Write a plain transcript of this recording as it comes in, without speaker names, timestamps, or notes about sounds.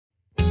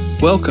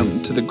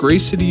Welcome to the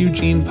Grace City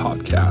Eugene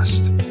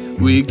podcast.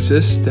 We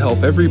exist to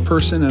help every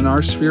person in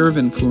our sphere of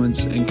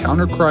influence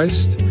encounter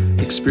Christ,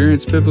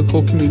 experience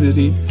biblical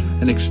community,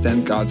 and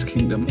extend God's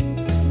kingdom.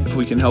 If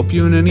we can help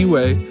you in any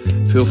way,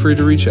 feel free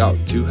to reach out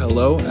to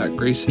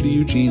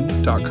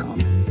hello@gracecityeugene.com.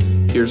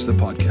 Here's the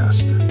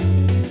podcast.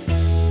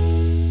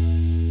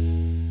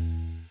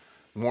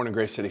 Good morning,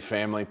 Grace City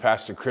family.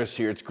 Pastor Chris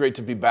here. It's great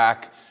to be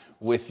back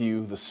with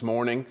you this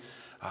morning.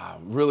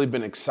 Really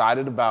been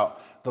excited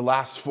about the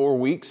last 4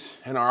 weeks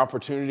and our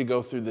opportunity to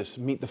go through this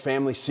Meet the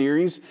Family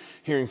series,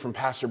 hearing from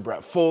Pastor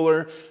Brett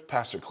Fuller,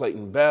 Pastor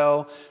Clayton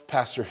Bell,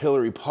 Pastor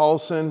Hillary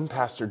Paulson,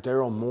 Pastor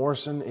Daryl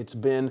Morrison. It's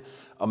been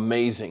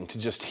amazing to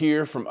just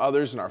hear from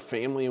others in our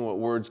family and what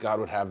words God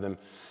would have them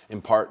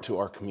impart to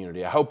our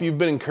community. I hope you've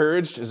been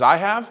encouraged as I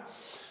have.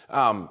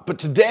 But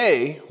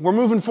today, we're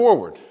moving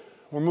forward.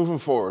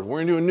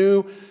 We're into a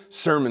new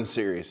sermon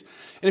series.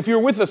 And if you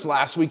were with us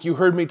last week, you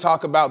heard me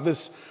talk about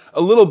this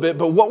a little bit,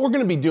 but what we're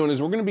going to be doing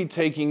is we're going to be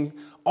taking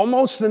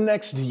almost the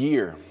next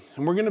year,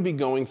 and we're going to be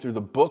going through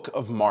the book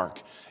of Mark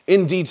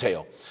in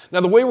detail. Now,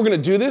 the way we're going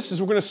to do this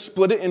is we're going to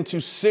split it into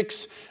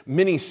 6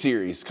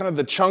 mini-series, kind of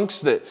the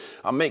chunks that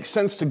make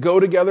sense to go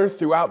together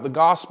throughout the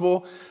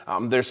gospel.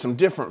 There's some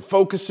different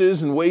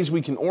focuses and ways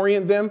we can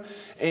orient them,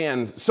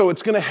 and so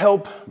it's going to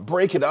help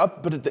break it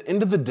up, but at the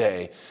end of the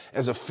day,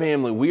 as a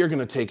family, we are going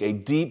to take a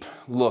deep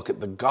look at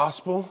the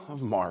gospel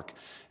of Mark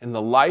and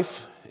the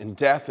life and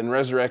death and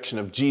resurrection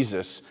of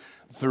Jesus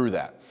through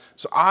that.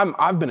 So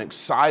I've been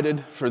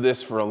excited for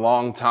this for a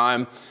long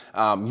time.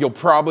 You're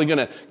probably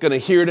gonna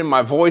hear it in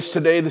my voice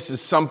today. This is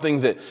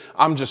something that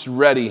I'm just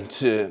ready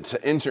to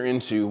enter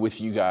into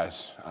with you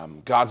guys.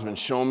 God's been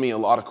showing me a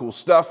lot of cool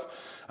stuff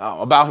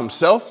about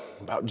himself,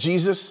 about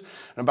Jesus,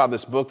 and about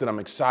this book that I'm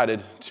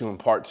excited to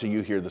impart to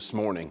you here this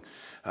morning.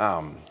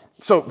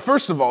 So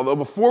first of all, though,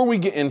 before we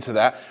get into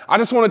that, I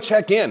just want to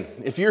check in.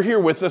 If you're here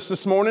with us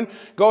this morning,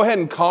 go ahead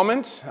and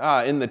comment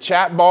in the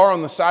chat bar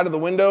on the side of the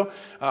window.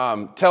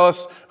 Tell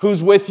us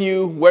who's with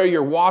you, where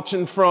you're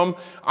watching from.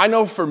 I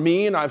know for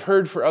me, and I've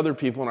heard for other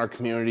people in our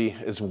community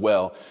as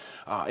well,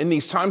 in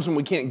these times when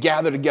we can't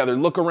gather together,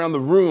 look around the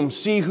room,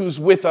 see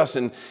who's with us,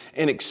 and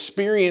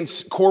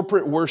experience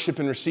corporate worship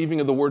and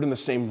receiving of the word in the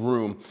same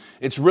room.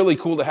 It's really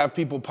cool to have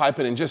people pipe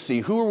in and just see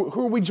who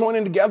are we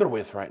joining together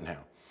with right now.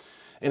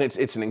 And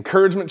it's an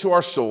encouragement to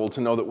our soul to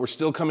know that we're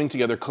still coming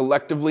together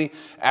collectively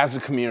as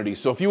a community.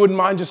 So if you wouldn't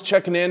mind just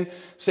checking in,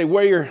 say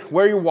where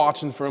you're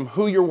watching from,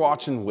 who you're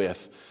watching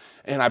with.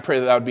 And I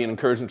pray that would be an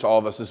encouragement to all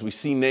of us as we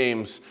see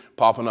names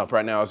popping up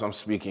right now as I'm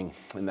speaking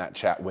in that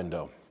chat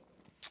window.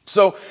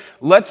 So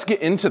let's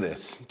get into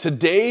this.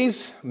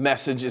 Today's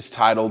message is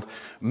titled,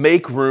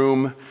 Make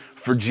Room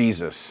for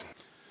Jesus.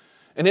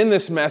 And in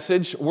this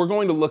message, we're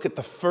going to look at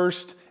the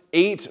first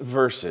 8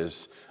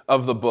 verses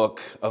of the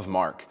book of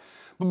Mark.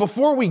 But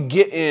before we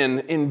get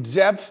in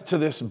depth to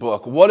this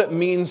book, what it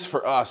means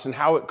for us and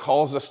how it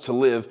calls us to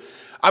live,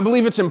 I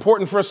believe it's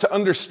important for us to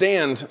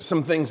understand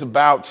some things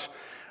about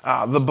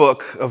the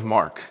book of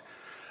Mark.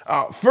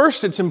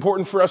 First, it's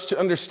important for us to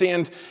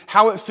understand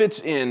how it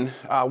fits in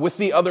with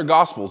the other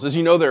Gospels. As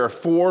you know, there are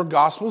 4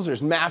 Gospels.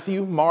 There's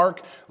Matthew,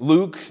 Mark,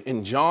 Luke,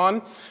 and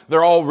John.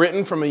 They're all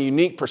written from a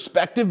unique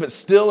perspective, but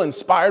still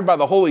inspired by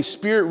the Holy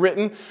Spirit,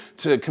 written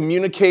to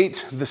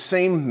communicate the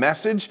same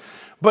message.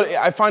 But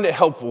I find it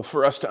helpful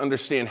for us to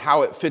understand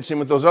how it fits in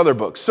with those other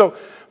books. So,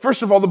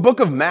 first of all, the book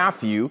of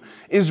Matthew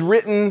is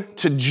written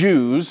to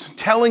Jews,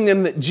 telling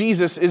them that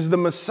Jesus is the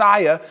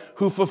Messiah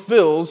who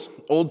fulfills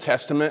Old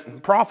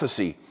Testament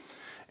prophecy.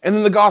 And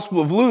then the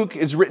Gospel of Luke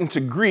is written to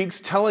Greeks,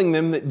 telling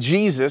them that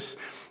Jesus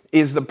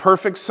is the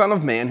perfect Son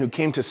of Man who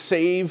came to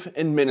save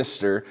and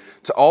minister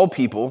to all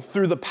people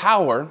through the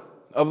power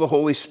of the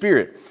Holy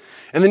Spirit.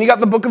 And then you got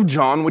the book of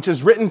John, which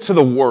is written to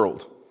the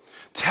world,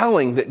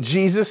 telling that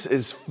Jesus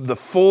is the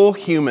full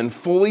human,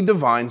 fully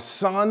divine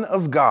Son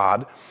of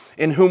God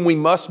in whom we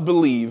must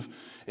believe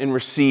and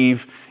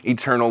receive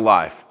eternal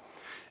life.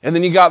 And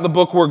then you got the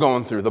book we're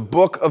going through. The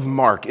book of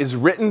Mark is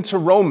written to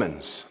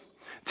Romans,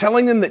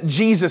 telling them that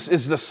Jesus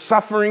is the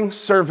suffering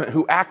servant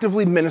who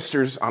actively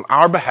ministers on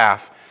our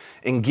behalf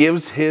and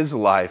gives his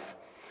life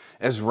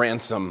as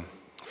ransom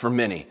for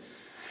many.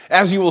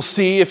 As you will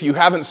see, if you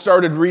haven't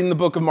started reading the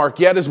book of Mark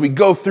yet, as we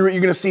go through it,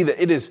 you're going to see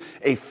that it is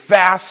a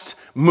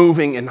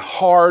fast-moving and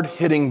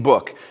hard-hitting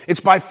book. It's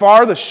by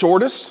far the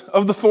shortest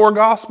of the 4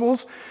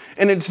 Gospels,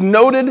 and it's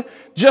noted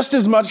just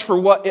as much for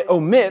what it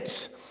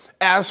omits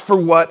as for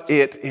what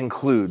it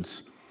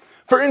includes.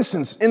 For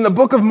instance, in the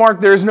book of Mark,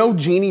 there is no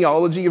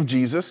genealogy of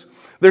Jesus.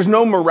 There's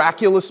no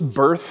miraculous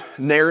birth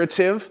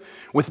narrative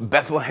with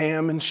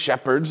Bethlehem and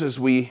shepherds, as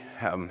we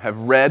have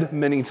read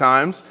many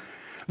times.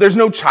 There's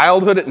no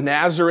childhood at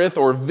Nazareth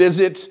or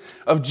visit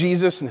of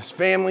Jesus and his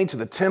family to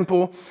the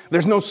temple.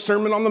 There's no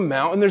Sermon on the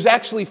Mount, and there's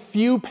actually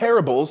few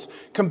parables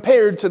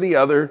compared to the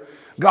other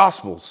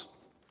Gospels.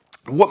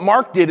 What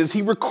Mark did is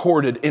he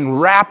recorded in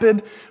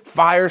rapid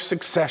fire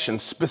succession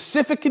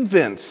specific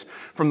events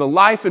from the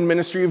life and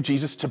ministry of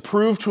Jesus to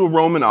prove to a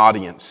Roman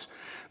audience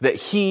that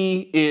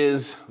he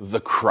is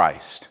the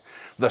Christ,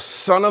 the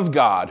Son of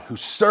God, who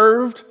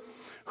served,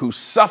 who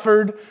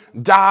suffered,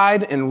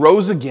 died, and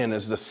rose again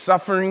as the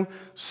suffering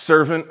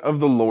servant of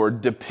the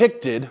Lord,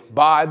 depicted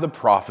by the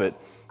prophet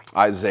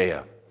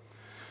Isaiah.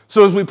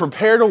 So as we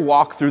prepare to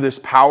walk through this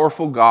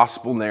powerful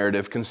gospel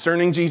narrative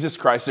concerning Jesus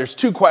Christ, there's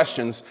two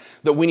questions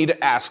that we need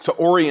to ask to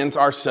orient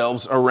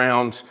ourselves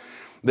around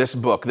this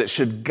book that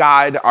should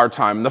guide our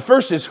time. The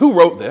first is, who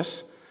wrote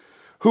this?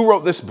 Who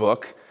wrote this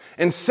book?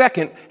 And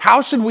second,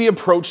 how should we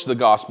approach the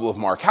Gospel of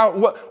Mark?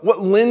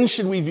 What lens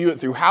should we view it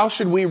through? How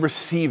should we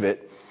receive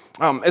it?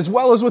 As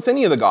well as with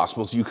any of the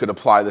Gospels you could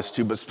apply this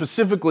to, but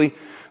specifically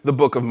the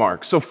book of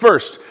Mark. So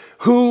first,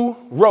 who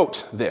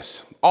wrote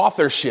this?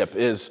 Authorship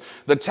is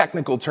the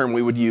technical term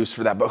we would use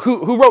for that. But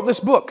who wrote this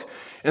book?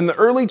 And the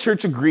early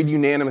church agreed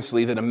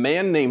unanimously that a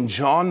man named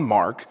John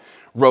Mark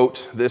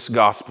wrote this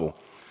gospel.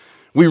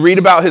 We read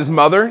about his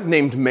mother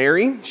named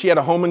Mary. She had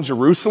a home in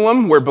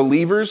Jerusalem where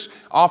believers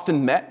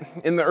often met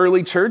in the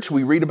early church.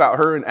 We read about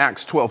her in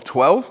Acts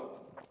 12:12.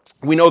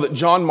 We know that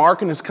John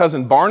Mark and his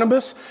cousin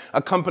Barnabas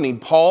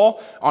accompanied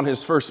Paul on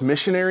his first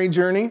missionary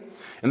journey,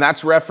 and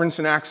that's referenced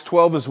in Acts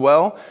 12 as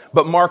well.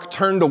 But Mark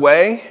turned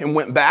away and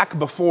went back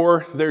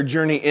before their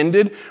journey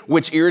ended,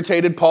 which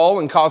irritated Paul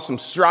and caused some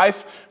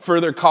strife,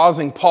 further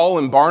causing Paul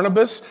and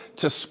Barnabas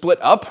to split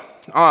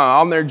up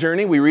on their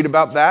journey. We read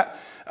about that.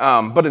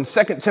 But in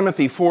 2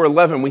 Timothy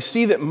 4:11, we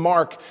see that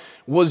Mark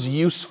was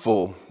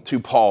useful to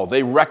Paul.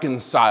 They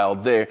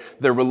reconciled, their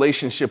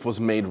relationship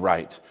was made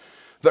right.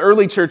 The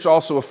early church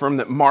also affirmed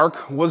that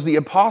Mark was the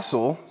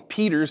apostle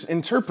Peter's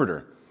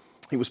interpreter.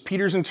 He was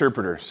Peter's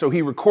interpreter. So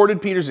he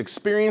recorded Peter's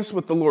experience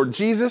with the Lord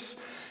Jesus,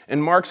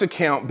 and Mark's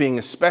account, being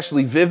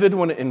especially vivid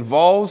when it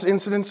involves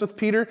incidents with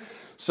Peter,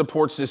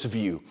 supports this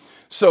view.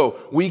 So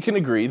we can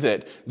agree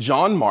that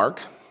John Mark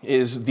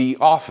is the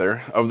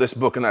author of this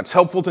book, and that's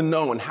helpful to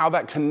know and how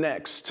that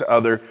connects to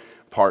other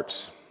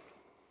parts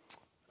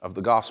of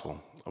the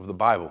gospel, of the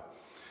Bible.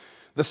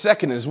 The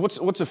second is,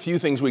 what's a few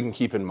things we can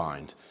keep in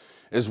mind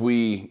as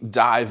we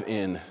dive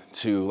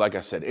into, like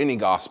I said, any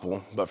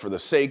gospel, but for the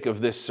sake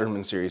of this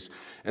sermon series,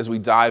 as we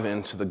dive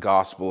into the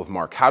Gospel of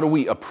Mark. How do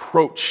we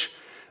approach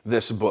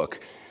this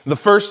book? The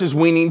first is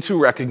we need to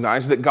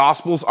recognize that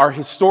gospels are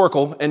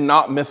historical and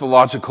not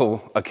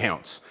mythological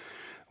accounts.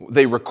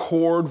 They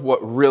record what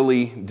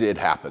really did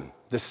happen.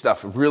 This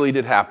stuff really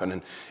did happen,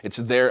 and it's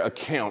their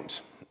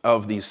account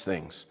of these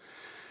things.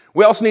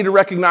 We also need to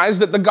recognize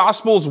that the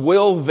Gospels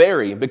will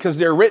vary because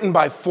they're written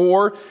by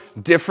 4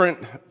 different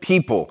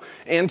people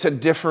and to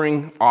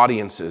differing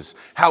audiences.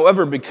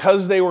 However,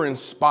 because they were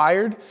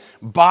inspired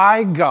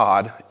by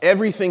God,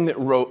 everything that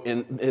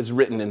is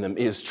written in them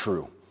is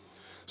true.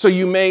 So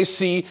you may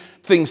see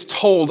things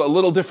told a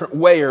little different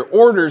way, or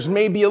orders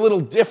may be a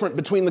little different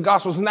between the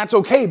Gospels, and that's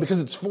okay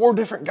because it's 4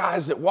 different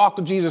guys that walked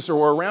with Jesus or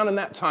were around in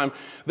that time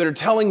that are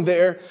telling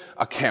their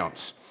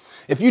accounts.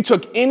 If you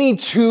took any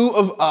 2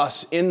 of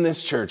us in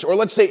this church, or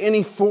let's say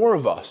any 4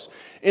 of us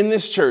in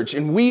this church,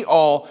 and we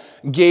all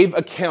gave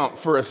account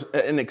for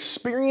an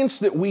experience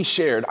that we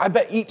shared, I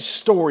bet each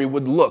story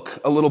would look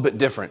a little bit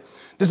different.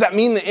 Does that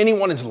mean that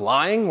anyone is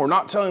lying or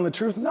not telling the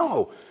truth?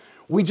 No.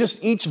 We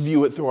just each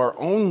view it through our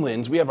own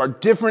lens. We have our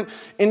different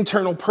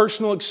internal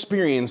personal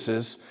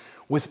experiences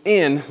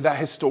within that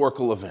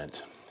historical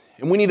event.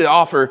 And we need to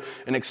offer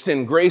and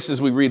extend grace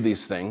as we read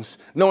these things,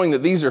 knowing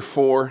that these are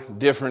 4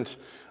 different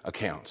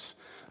accounts.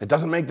 It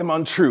doesn't make them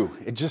untrue.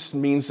 It just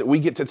means that we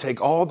get to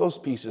take all those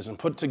pieces and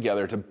put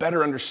together to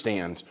better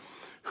understand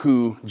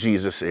who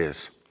Jesus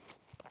is.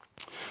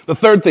 The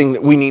third thing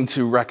that we need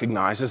to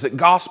recognize is that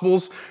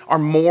Gospels are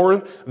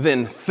more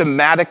than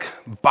thematic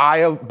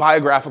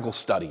biographical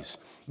studies.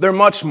 They're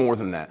much more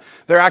than that.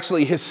 They're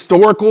actually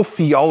historical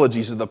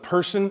theologies of the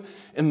person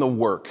and the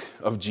work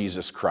of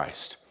Jesus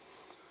Christ.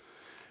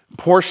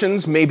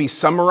 Portions may be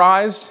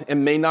summarized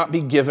and may not be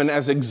given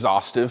as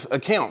exhaustive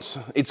accounts.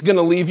 It's going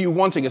to leave you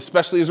wanting,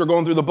 especially as we're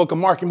going through the book of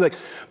Mark. And be like,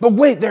 but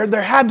wait,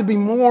 there had to be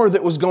more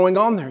that was going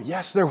on there.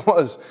 Yes, there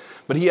was.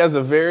 But he has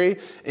a very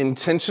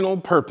intentional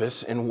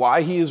purpose in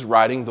why he is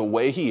writing the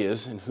way he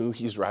is and who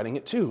he's writing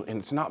it to. And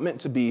it's not meant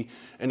to be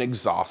an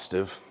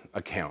exhaustive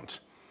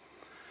account.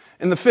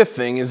 And the fifth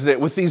thing is that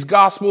with these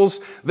Gospels,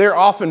 they're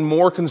often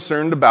more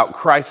concerned about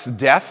Christ's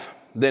death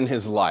than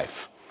his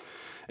life.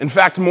 In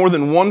fact, more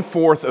than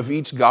 1/4 of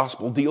each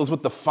gospel deals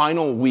with the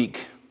final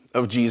week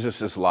of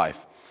Jesus' life.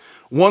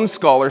 One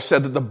scholar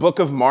said that the book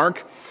of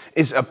Mark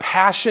is a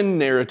passion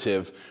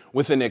narrative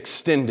with an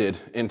extended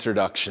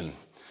introduction,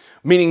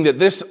 meaning that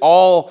this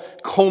all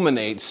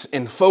culminates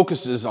and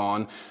focuses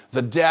on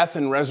the death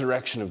and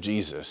resurrection of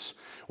Jesus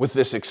with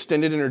this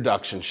extended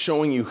introduction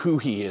showing you who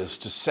he is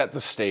to set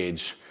the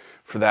stage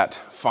for that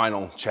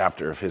final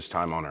chapter of his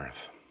time on earth.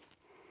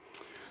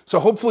 So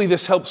hopefully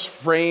this helps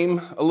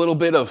frame a little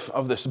bit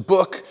of this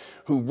book,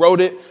 who wrote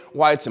it,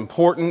 why it's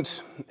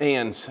important.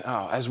 And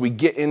as we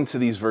get into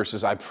these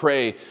verses, I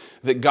pray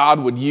that God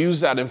would use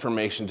that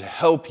information to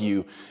help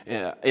you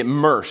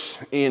immerse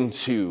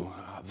into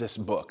this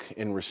book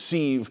and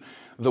receive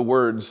the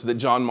words that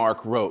John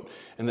Mark wrote,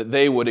 and that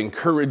they would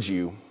encourage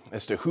you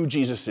as to who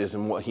Jesus is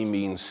and what he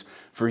means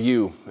for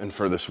you and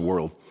for this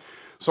world.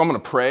 So I'm going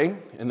to pray,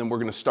 and then we're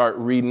going to start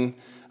reading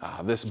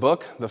this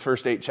book, the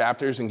first 8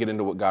 chapters, and get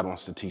into what God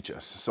wants to teach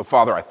us. So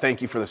Father, I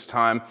thank you for this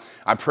time.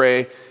 I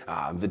pray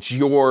that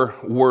your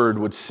word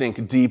would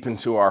sink deep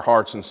into our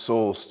hearts and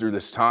souls through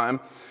this time.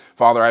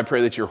 Father, I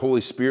pray that your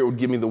Holy Spirit would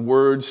give me the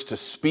words to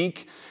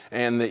speak,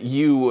 and that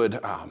you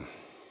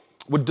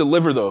would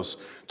deliver those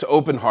to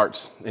open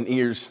hearts and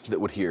ears that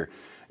would hear.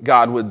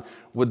 God,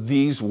 would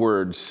these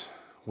words,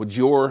 would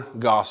your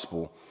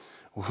gospel,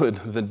 would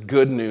the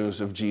good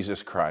news of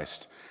Jesus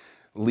Christ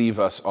leave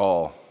us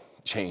all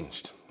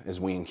changed as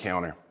we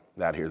encounter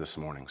that here this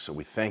morning. So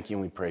we thank you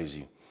and we praise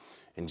you.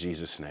 In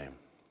Jesus' name,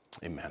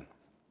 amen.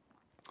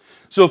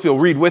 So if you'll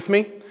read with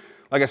me,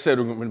 like I said,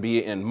 we're going to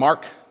be in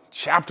Mark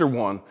chapter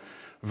 1,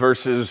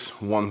 verses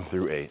 1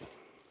 through 8. It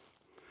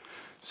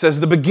says,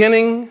 the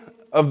beginning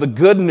of the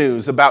good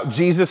news about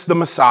Jesus the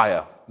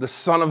Messiah, the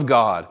Son of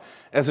God,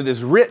 as it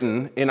is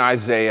written in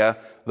Isaiah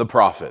the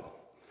prophet.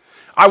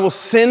 I will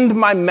send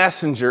my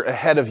messenger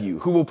ahead of you,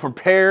 who will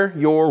prepare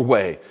your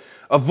way.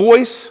 A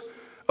voice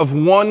of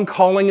one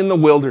calling in the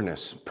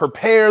wilderness,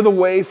 prepare the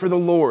way for the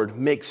Lord,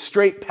 make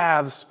straight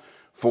paths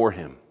for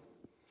him.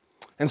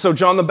 And so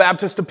John the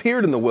Baptist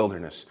appeared in the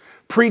wilderness,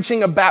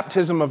 preaching a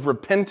baptism of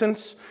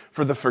repentance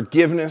for the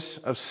forgiveness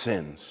of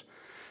sins.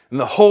 And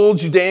the whole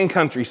Judean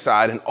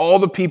countryside and all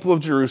the people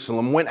of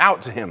Jerusalem went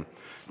out to him,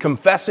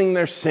 confessing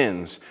their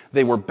sins.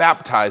 They were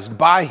baptized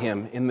by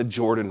him in the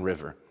Jordan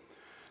River.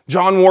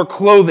 John wore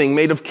clothing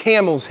made of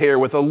camel's hair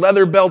with a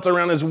leather belt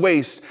around his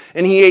waist,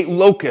 and he ate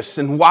locusts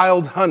and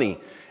wild honey.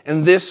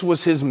 And this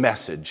was his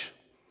message.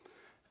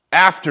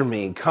 After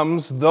me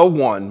comes the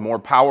one more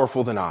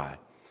powerful than I,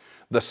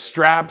 the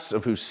straps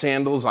of whose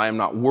sandals I am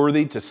not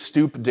worthy to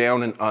stoop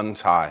down and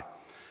untie.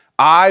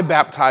 I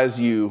baptize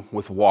you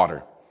with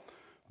water,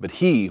 but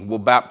he will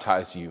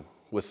baptize you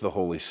with the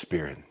Holy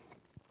Spirit.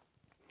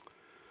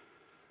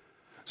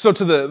 So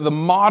to the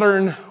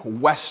modern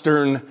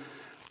Western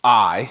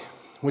eye,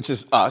 which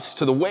is us,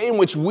 to the way in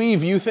which we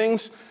view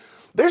things,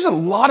 there's a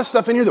lot of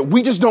stuff in here that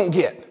we just don't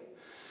get.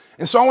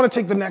 And so I want to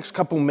take the next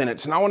couple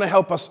minutes and I want to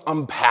help us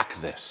unpack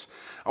this.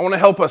 I want to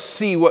help us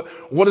see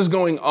what is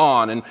going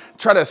on and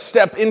try to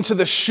step into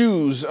the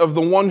shoes of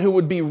the one who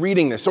would be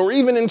reading this, or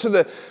even into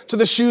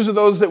the shoes of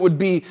those that would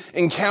be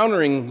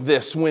encountering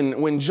this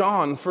when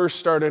John first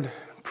started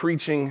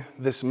preaching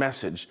this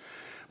message.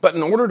 But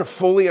in order to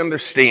fully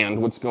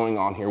understand what's going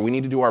on here, we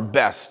need to do our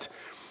best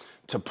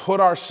to put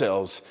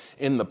ourselves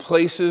in the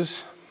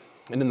places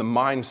and in the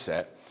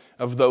mindset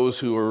of those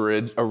who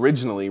were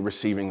originally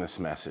receiving this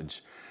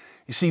message.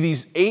 You see,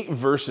 these 8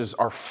 verses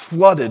are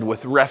flooded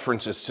with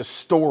references to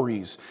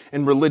stories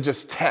and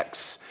religious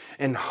texts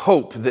and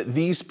hope that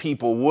these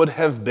people would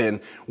have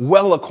been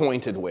well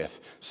acquainted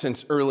with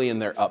since early in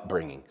their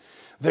upbringing.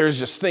 There's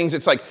just things,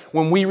 it's like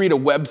when we read a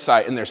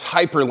website and there's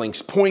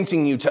hyperlinks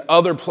pointing you to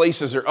other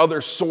places or other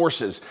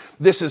sources.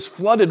 This is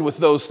flooded with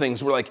those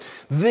things. We're like,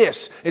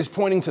 this is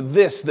pointing to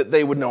this that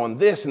they would know, and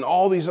this and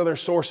all these other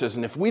sources.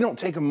 And if we don't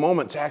take a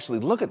moment to actually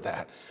look at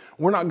that,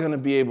 we're not going to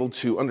be able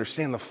to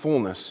understand the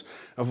fullness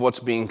of what's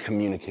being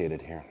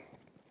communicated here.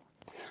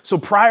 So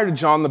prior to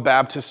John the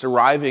Baptist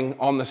arriving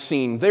on the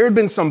scene, there had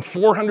been some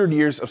 400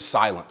 years of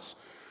silence,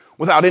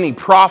 without any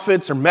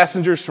prophets or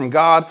messengers from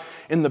God,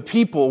 and the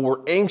people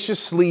were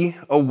anxiously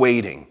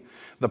awaiting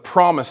the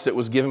promise that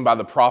was given by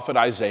the prophet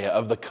Isaiah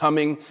of the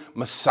coming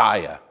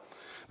Messiah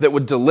that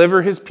would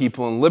deliver his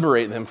people and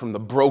liberate them from the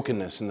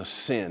brokenness and the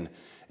sin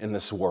in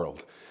this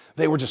world.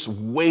 They were just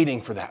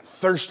waiting for that,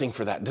 thirsting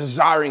for that,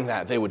 desiring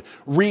that. They would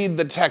read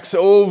the text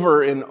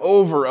over and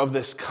over of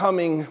this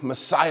coming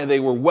Messiah. They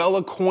were well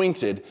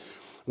acquainted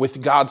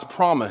with God's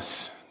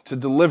promise to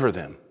deliver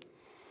them.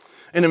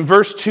 And in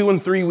verse 2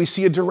 and 3, we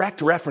see a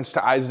direct reference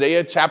to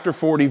Isaiah chapter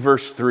 40,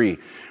 verse 3,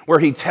 where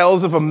he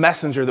tells of a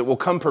messenger that will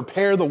come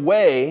prepare the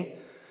way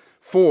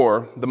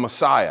for the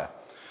Messiah.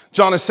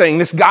 John is saying,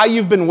 this guy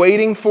you've been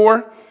waiting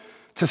for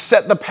to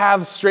set the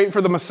path straight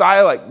for the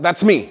Messiah, like,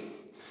 that's me.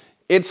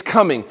 It's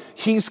coming.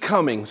 He's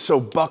coming, so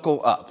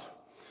buckle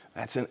up.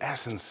 That's in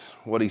essence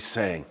what he's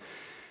saying.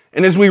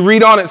 And as we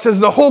read on, it says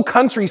the whole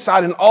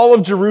countryside and all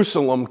of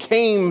Jerusalem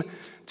came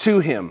to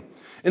him.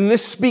 And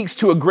this speaks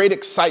to a great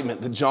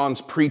excitement that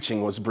John's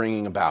preaching was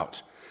bringing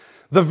about.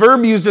 The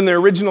verb used in the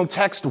original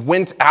text,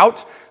 went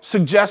out,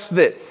 suggests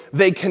that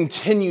they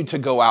continued to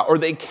go out, or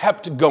they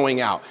kept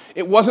going out.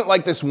 It wasn't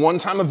like this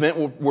one-time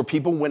event where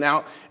people went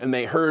out and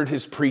they heard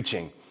his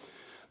preaching.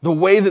 The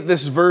way that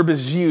this verb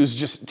is used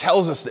just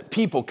tells us that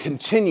people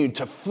continued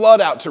to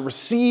flood out to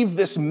receive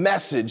this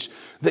message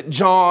that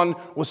John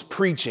was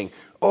preaching.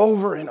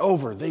 Over and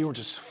over, they were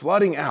just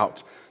flooding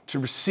out to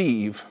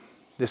receive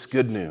this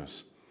good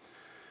news.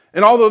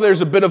 And although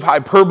there's a bit of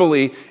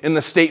hyperbole in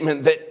the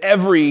statement that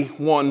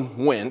everyone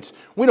went,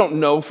 we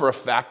don't know for a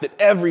fact that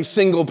every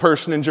single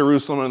person in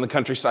Jerusalem and in the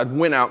countryside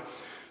went out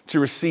to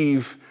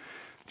receive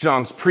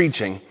John's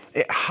preaching.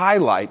 It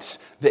highlights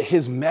that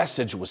his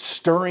message was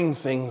stirring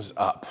things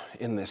up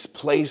in this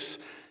place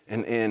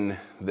and in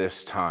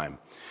this time.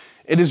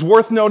 It is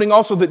worth noting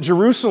also that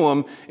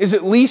Jerusalem is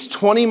at least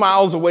 20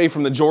 miles away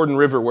from the Jordan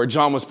River where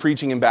John was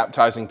preaching and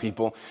baptizing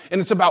people. And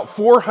it's about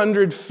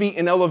 400 feet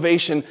in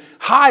elevation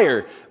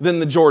higher than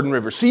the Jordan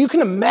River. So you can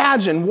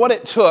imagine what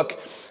it took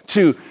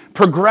to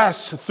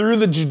progress through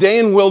the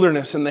Judean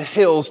wilderness and the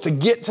hills to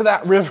get to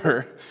that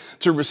river,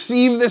 to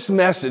receive this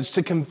message,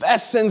 to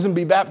confess sins and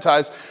be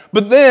baptized,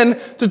 but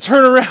then to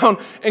turn around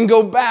and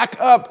go back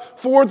up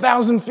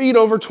 4,000 feet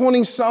over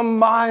 20 some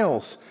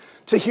miles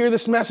to hear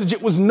this message.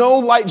 It was no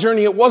light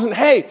journey. It wasn't,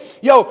 hey,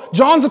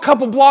 John's a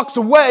couple blocks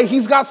away.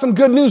 He's got some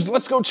good news.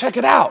 Let's go check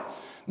it out.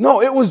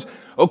 No, it was,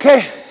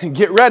 okay,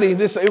 get ready.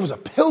 It was a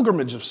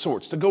pilgrimage of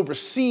sorts to go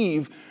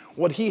receive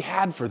what he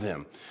had for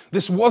them.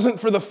 This wasn't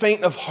for the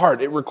faint of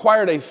heart. It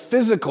required a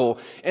physical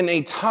and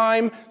a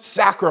time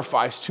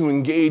sacrifice to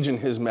engage in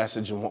his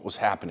message and what was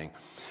happening.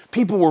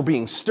 People were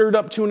being stirred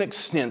up to an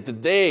extent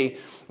that they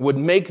would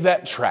make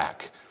that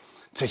trek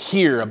to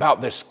hear about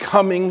this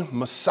coming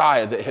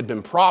Messiah that had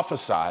been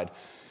prophesied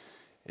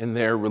in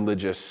their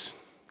religious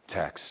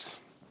texts.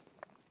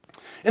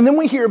 And then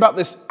we hear about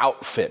this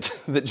outfit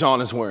that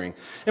John is wearing.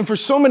 And for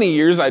so many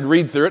years, I'd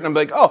read through it and I'm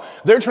like, oh,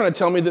 they're trying to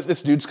tell me that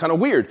this dude's kind of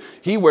weird.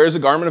 He wears a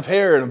garment of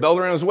hair and a belt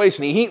around his waist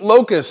and he eats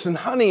locusts and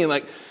honey. And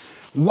like,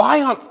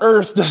 why on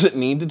earth does it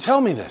need to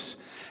tell me this?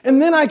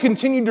 And then I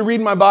continued to read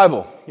my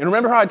Bible. And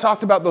remember how I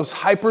talked about those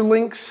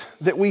hyperlinks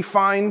that we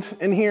find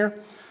in here?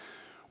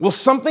 Well,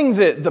 something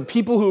that the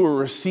people who were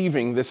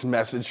receiving this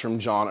message from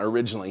John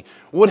originally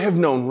would have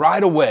known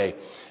right away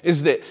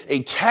is that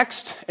a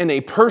text and a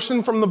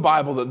person from the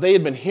Bible that they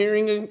had been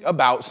hearing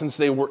about since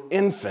they were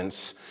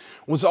infants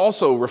was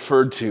also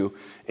referred to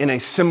in a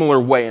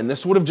similar way. And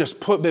this would have just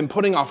been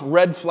putting off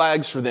red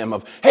flags for them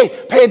of,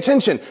 hey, pay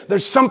attention,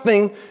 there's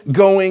something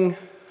going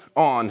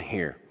on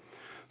here.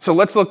 So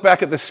let's look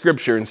back at the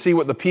scripture and see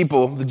what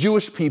the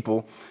Jewish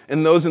people,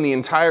 and those in the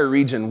entire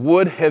region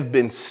would have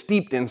been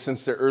steeped in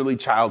since their early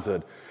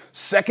childhood.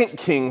 2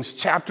 Kings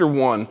chapter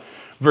 1,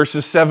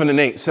 verses 7 and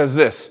 8 says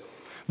this.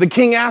 The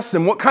king asked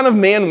them, what kind of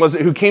man was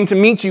it who came to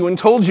meet you and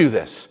told you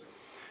this?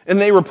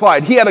 And they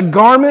replied, he had a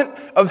garment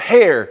of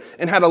hair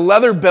and had a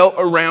leather belt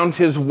around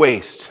his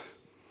waist.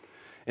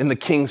 And the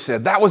king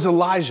said, that was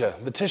Elijah,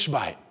 the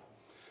Tishbite.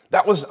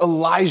 That was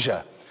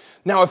Elijah.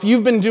 Now, if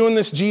you've been doing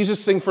this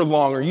Jesus thing for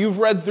long, or you've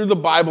read through the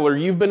Bible, or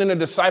you've been in a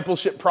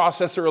discipleship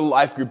process or a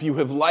life group, you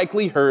have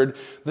likely heard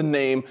the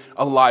name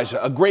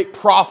Elijah, a great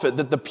prophet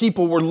that the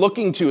people were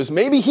looking to as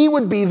maybe he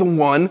would be the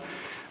one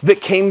that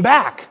came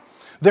back.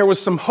 There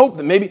was some hope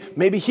that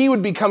maybe he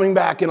would be coming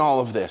back in all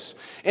of this.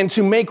 And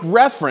to make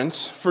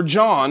reference for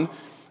John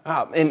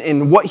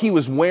and what he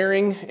was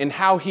wearing and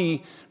how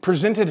he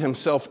presented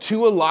himself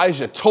to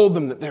Elijah, told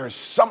them that there is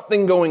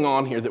something going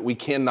on here that we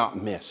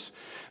cannot miss.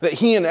 That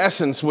he, in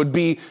essence, would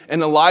be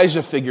an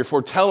Elijah figure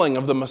foretelling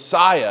of the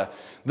Messiah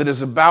that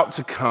is about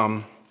to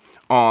come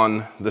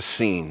on the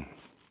scene.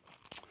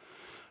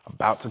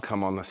 About to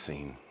come on the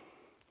scene.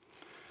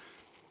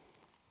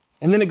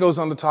 And then it goes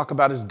on to talk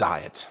about his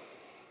diet.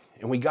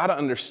 And we got to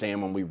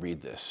understand when we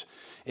read this.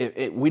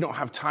 We don't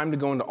have time to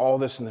go into all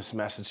this in this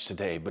message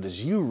today, but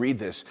as you read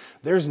this,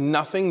 there's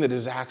nothing that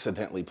is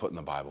accidentally put in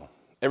the Bible.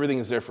 Everything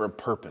is there for a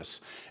purpose,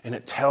 and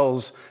it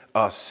tells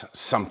us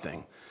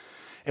something.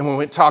 And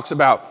when it talks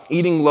about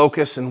eating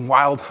locusts and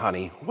wild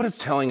honey, what it's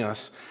telling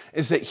us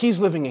is that he's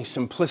living a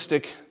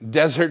simplistic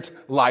desert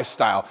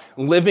lifestyle,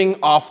 living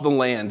off the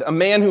land. A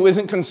man who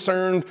isn't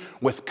concerned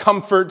with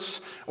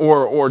comforts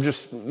or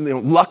just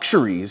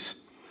luxuries,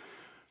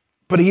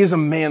 but he is a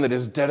man that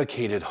is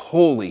dedicated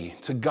wholly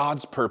to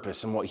God's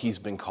purpose and what he's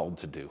been called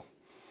to do.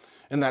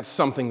 And that's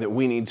something that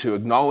we need to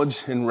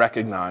acknowledge and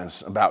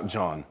recognize about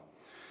John.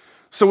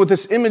 So with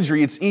this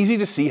imagery, it's easy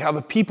to see how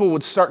the people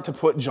would start to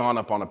put John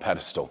up on a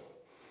pedestal.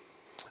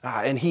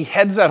 And he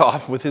heads that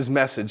off with his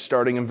message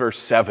starting in verse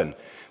 7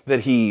 that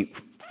he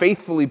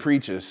faithfully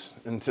preaches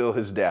until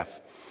his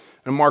death.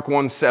 In Mark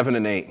 1, 7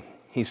 and 8,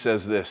 he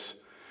says this,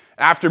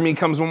 after me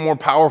comes one more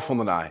powerful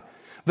than I,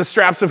 the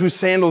straps of whose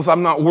sandals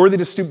I'm not worthy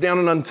to stoop down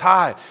and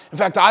untie. In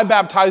fact, I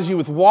baptize you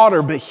with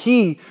water, but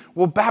he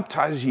will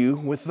baptize you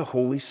with the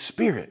Holy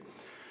Spirit.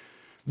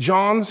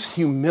 John's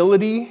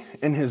humility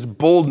and his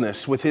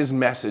boldness with his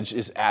message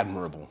is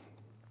admirable.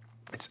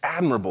 It's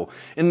admirable.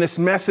 And this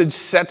message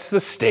sets the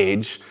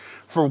stage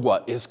for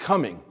what is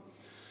coming.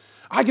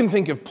 I can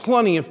think of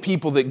plenty of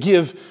people that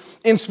give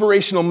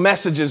inspirational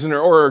messages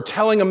or are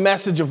telling a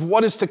message of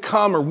what is to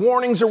come or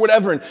warnings or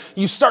whatever, and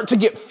you start to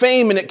get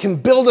fame and it can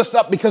build us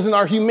up because in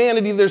our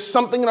humanity there's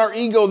something in our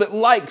ego that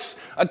likes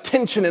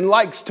attention and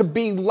likes to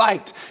be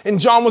liked. And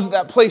John was at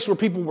that place where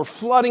people were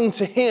flooding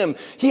to him.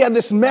 He had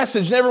this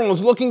message and everyone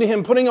was looking to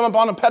him, putting him up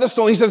on a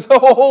pedestal, and he says,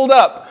 oh, hold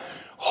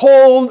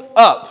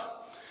up.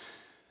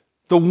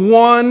 The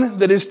one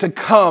that is to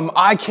come,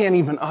 I can't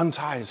even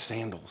untie his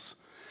sandals.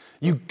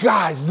 You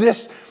guys,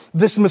 this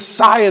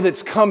Messiah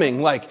that's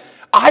coming, like,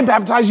 I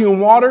baptize you in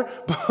water,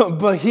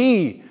 but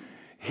he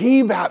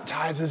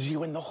baptizes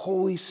you in the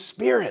Holy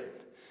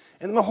Spirit.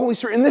 and the Holy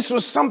Spirit. And this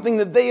was something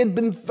that they had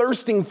been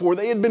thirsting for.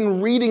 They had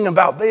been reading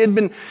about. They had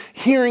been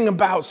hearing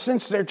about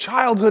since their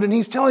childhood. And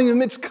he's telling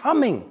them it's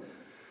coming.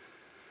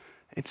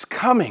 It's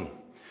coming.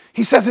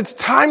 He says it's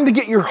time to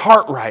get your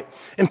heart right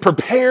and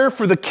prepare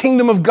for the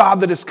kingdom of God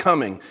that is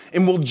coming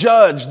and will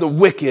judge the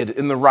wicked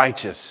and the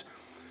righteous.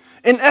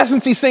 In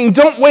essence, he's saying,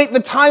 don't wait. The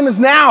time is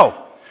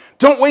now.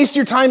 Don't waste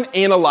your time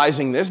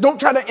analyzing this. Don't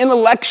try to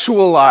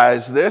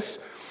intellectualize this.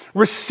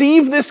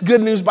 Receive this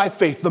good news by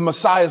faith. The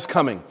Messiah is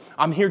coming.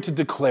 I'm here to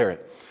declare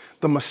it.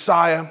 The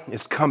Messiah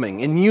is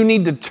coming, and you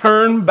need to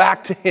turn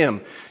back to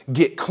him.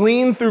 Get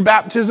clean through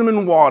baptism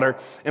in water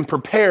and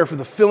prepare for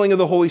the filling of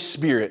the Holy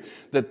Spirit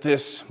that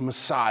this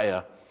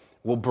Messiah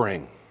will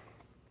bring.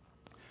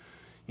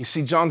 You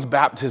see, John's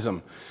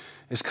baptism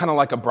is kind of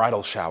like a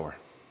bridal shower.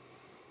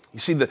 You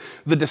see, the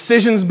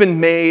decision's been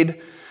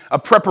made, a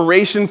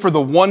preparation for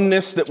the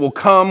oneness that will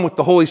come with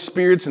the Holy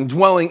Spirit's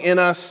indwelling in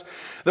us,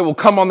 that will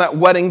come on that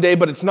wedding day,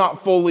 but it's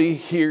not fully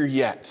here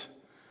yet.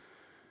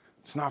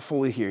 It's not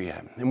fully here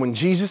yet. And when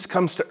Jesus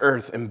comes to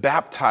earth and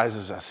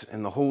baptizes us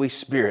in the Holy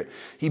Spirit,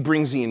 he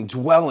brings the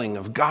indwelling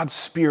of God's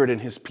Spirit in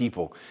his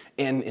people.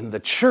 And in the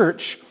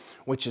church,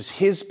 which is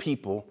his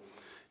people,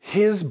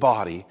 his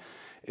body,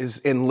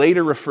 is and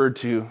later referred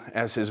to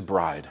as his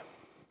bride.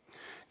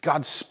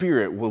 God's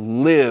Spirit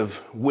will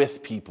live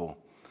with people,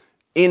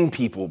 in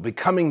people,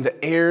 becoming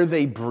the air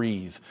they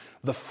breathe,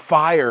 the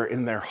fire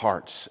in their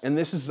hearts. And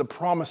this is the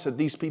promise that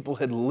these people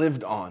had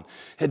lived on,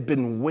 had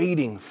been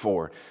waiting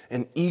for,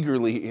 and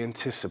eagerly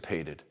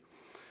anticipated.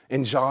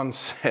 And John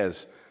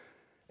says,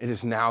 it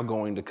is now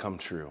going to come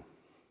true.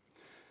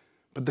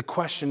 But the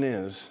question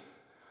is,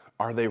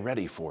 are they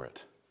ready for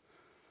it?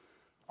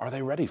 Are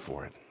they ready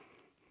for it?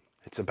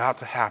 It's about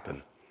to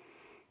happen,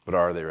 but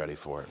are they ready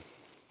for it?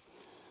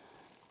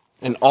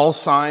 And all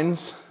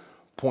signs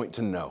point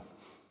to no.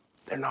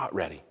 They're not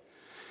ready.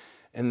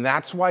 And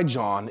that's why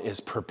John is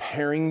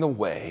preparing the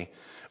way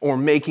or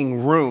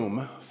making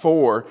room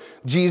for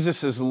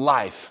Jesus'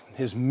 life,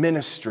 his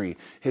ministry,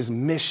 his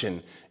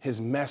mission, his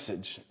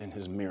message, and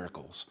his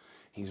miracles.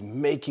 He's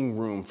making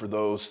room for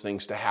those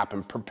things to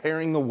happen,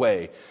 preparing the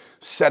way,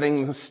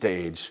 setting the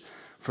stage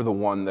for the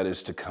one that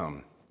is to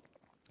come.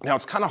 Now,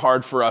 it's kind of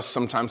hard for us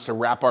sometimes to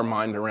wrap our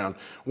mind around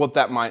what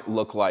that might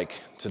look like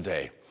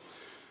today.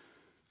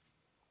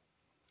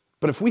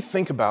 But if we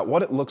think about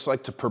what it looks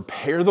like to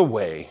prepare the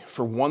way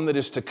for one that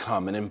is to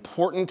come, an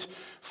important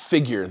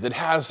figure that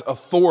has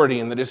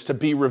authority and that is to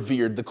be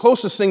revered, the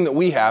closest thing that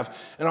we have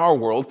in our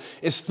world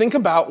is think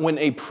about when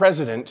a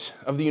president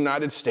of the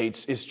United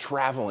States is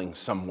traveling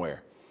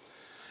somewhere.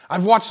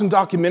 I've watched some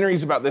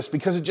documentaries about this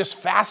because it just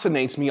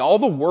fascinates me, all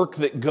the work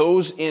that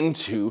goes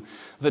into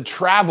the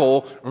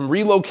travel and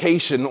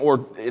relocation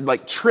or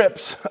like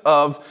trips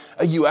of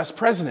a U.S.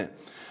 president.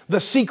 The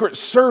Secret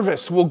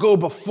Service will go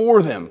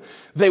before them.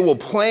 They will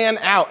plan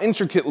out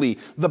intricately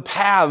the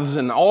paths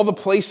and all the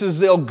places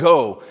they'll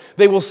go.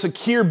 They will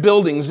secure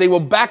buildings. They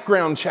will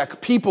background check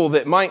people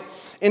that might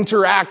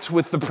interact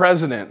with the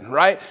president,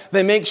 right?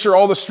 They make sure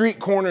all the street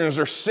corners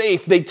are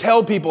safe. They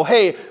tell people,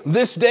 hey,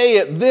 this day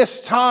at this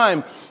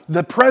time,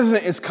 the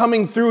president is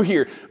coming through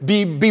here.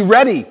 Be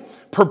ready.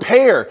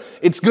 Prepare.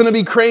 It's going to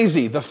be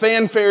crazy. The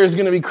fanfare is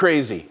going to be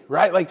crazy,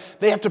 right? Like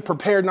they have to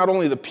prepare not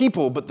only the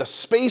people, but the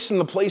space and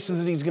the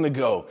places that he's going to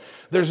go.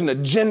 There's an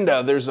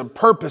agenda, there's a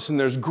purpose, and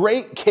there's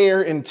great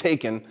care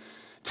taken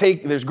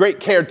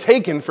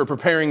for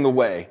preparing the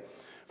way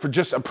for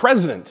just a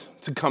president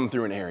to come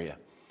through an area.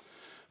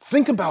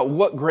 Think about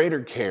what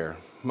greater care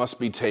must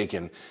be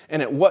taken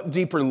and at what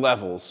deeper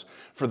levels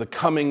for the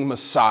coming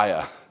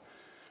Messiah,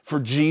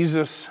 for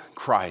Jesus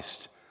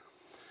Christ.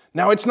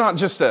 Now, it's not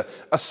just a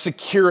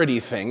security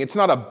thing. It's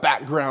not a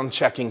background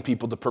checking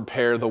people to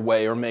prepare the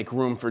way or make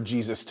room for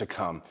Jesus to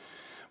come.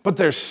 But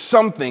there's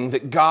something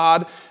that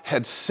God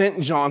had sent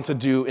John to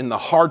do in the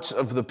hearts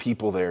of the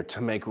people there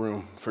to make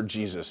room for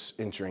Jesus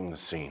entering the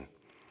scene.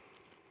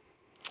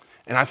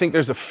 And I think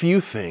there's a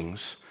few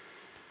things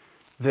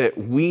that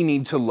we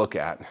need to look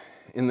at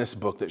in this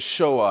book that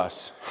show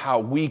us how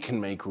we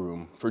can make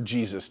room for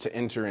Jesus to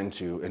enter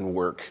into and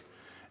work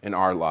in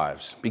our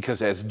lives.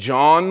 Because as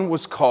John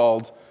was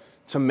called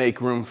to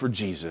make room for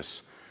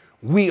Jesus,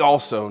 we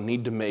also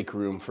need to make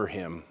room for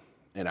him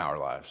in our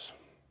lives.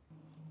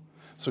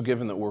 So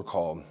given that we're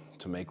called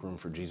to make room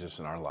for Jesus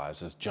in our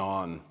lives, as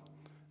John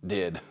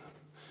did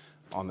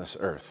on this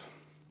earth,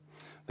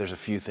 there's a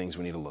few things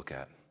we need to look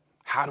at.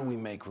 How do we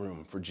make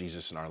room for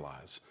Jesus in our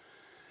lives?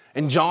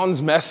 And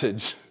John's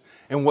message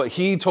and what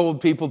he told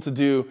people to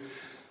do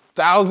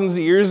thousands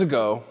of years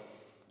ago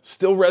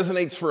still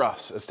resonates for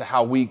us as to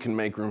how we can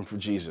make room for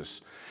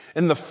Jesus.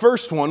 And the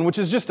first one, which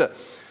is just a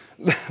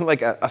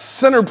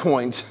center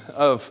point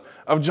of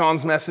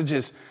John's message,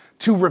 is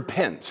to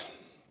repent.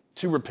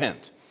 To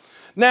repent.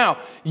 Now,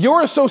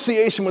 your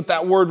association with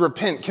that word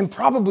repent can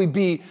probably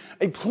be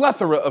a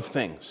plethora of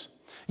things.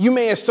 You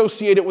may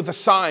associate it with a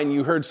sign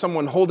you heard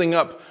someone holding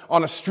up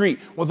on a street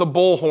with a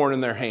bullhorn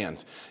in their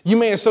hand. You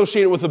may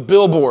associate it with a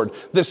billboard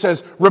that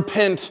says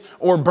repent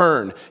or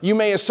burn. You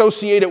may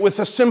associate it with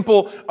a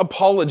simple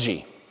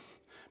apology.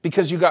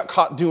 because you got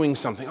caught doing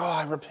something. Oh,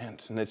 I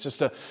repent. And it's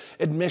just an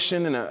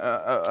admission and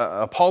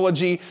a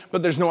apology,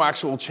 but there's no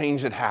actual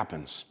change that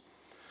happens.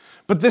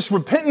 But this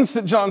repentance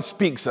that John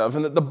speaks of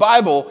and that the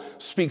Bible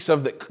speaks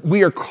of that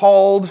we are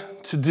called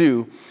to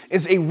do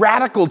is a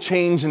radical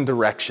change in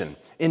direction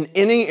in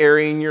any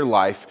area in your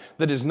life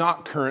that is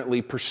not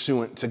currently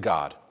pursuant to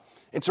God.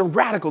 It's a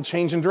radical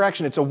change in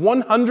direction. It's a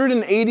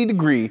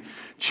 180-degree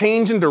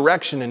change in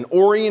direction and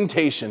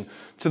orientation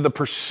to the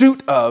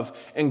pursuit of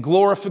and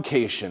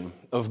glorification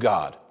of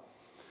God.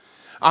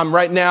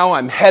 Right now,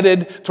 I'm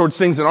headed towards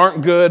things that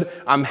aren't good.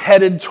 I'm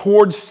headed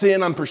towards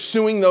sin. I'm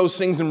pursuing those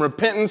things, and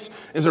repentance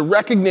is a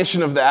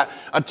recognition of that,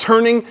 a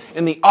turning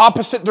in the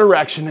opposite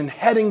direction and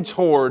heading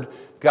toward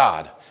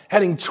God,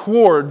 heading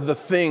toward the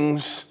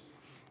things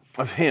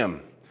of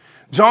Him.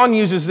 John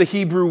uses the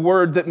Hebrew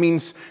word that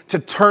means to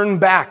turn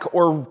back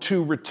or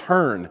to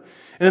return.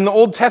 And in the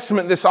Old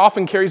Testament, this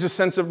often carries a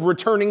sense of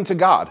returning to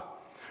God,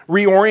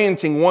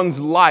 reorienting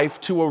one's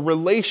life to a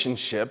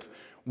relationship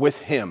with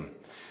Him.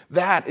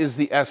 That is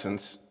the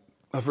essence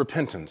of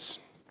repentance.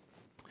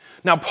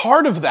 Now,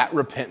 part of that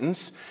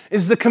repentance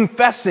is the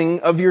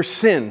confessing of your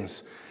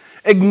sins,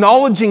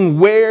 acknowledging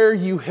where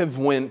you have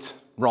went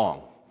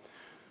wrong,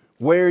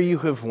 where you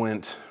have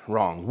went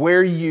wrong,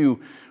 where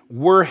you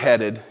were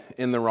headed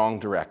in the wrong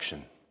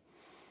direction.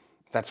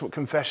 That's what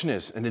confession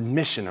is, an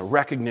admission, a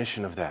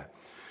recognition of that.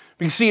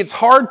 But you see, it's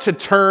hard to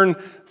turn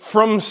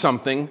from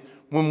something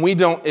when we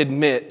don't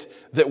admit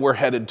that we're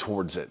headed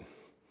towards it.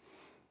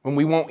 When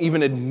we won't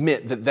even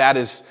admit that that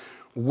is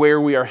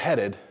where we are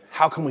headed,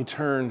 how can we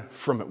turn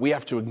from it? We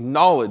have to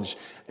acknowledge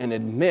and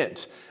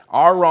admit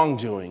our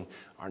wrongdoing,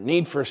 our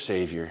need for a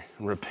Savior,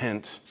 and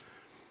repent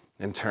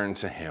and turn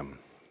to Him.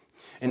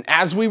 And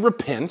as we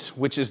repent,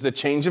 which is the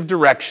change of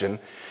direction,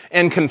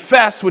 and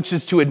confess, which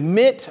is to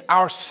admit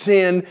our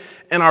sin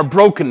and our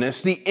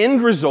brokenness, the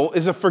end result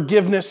is a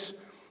forgiveness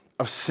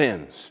of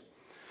sins.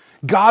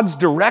 God's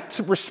direct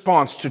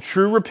response to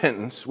true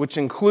repentance, which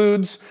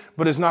includes,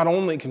 but is not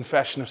only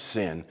confession of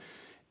sin,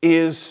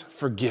 is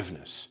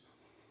forgiveness.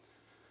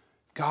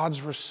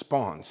 God's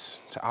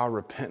response to our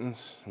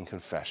repentance and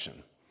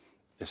confession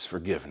is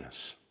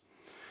forgiveness.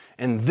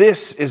 And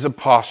this is a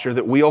posture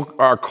that we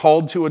are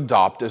called to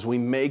adopt as we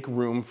make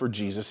room for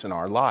Jesus in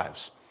our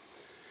lives.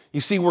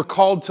 You see, we're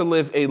called to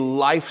live a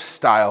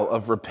lifestyle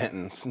of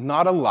repentance,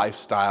 not a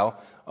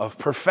lifestyle of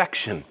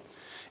perfection.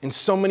 And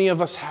so many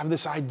of us have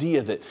this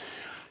idea that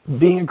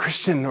being a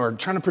Christian or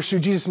trying to pursue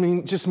Jesus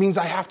just means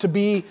I have to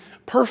be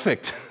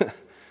perfect.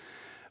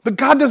 But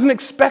God doesn't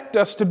expect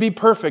us to be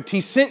perfect.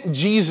 He sent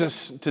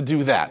Jesus to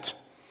do that.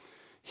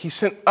 He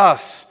sent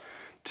us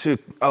to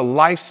a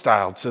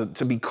lifestyle,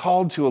 to be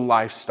called to a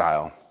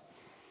lifestyle,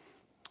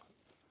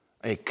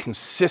 a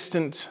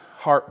consistent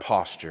heart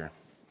posture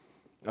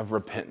of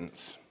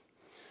repentance,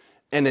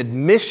 an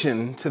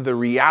admission to the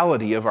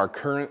reality of our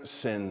current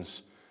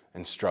sins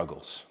and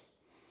struggles.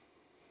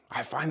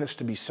 I find this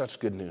to be such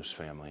good news,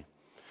 family,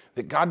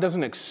 that God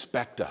doesn't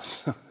expect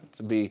us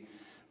to be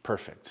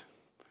perfect.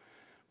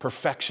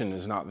 Perfection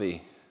is not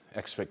the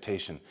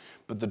expectation,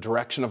 but the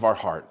direction of our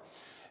heart,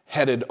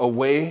 headed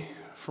away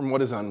from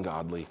what is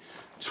ungodly,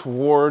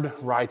 toward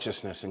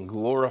righteousness and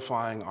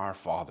glorifying our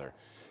Father,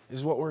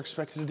 is what we're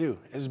expected to do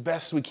as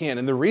best we can.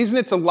 And the reason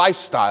it's a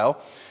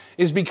lifestyle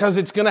is because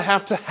it's going to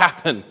have to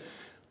happen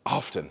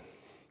often.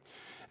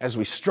 As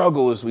we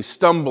struggle, as we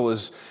stumble,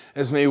 as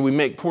maybe we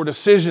make poor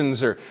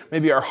decisions, or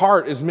maybe our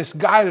heart is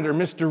misguided or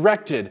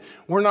misdirected,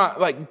 we're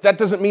not like, that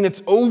doesn't mean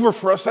it's over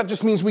for us. That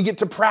just means we get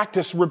to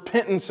practice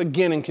repentance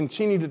again and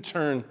continue to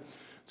turn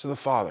to the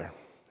Father.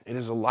 It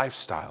is a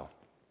lifestyle.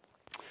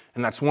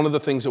 And that's one of the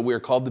things that we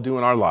are called to do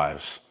in our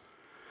lives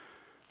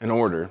in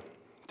order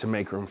to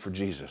make room for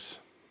Jesus.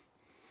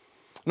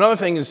 Another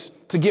thing is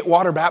to get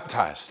water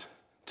baptized.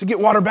 To get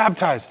water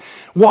baptized.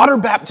 Water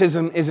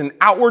baptism is an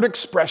outward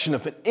expression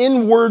of an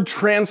inward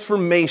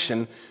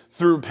transformation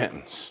through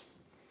repentance,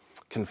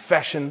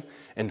 confession,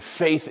 and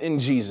faith in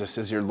Jesus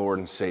as your Lord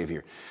and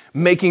Savior.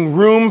 Making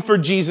room for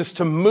Jesus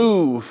to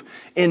move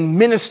and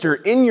minister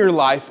in your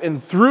life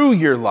and through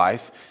your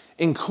life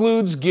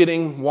includes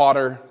getting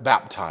water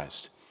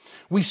baptized.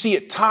 We see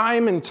it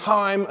time and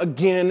time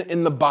again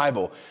in the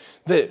Bible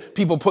that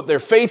people put their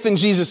faith in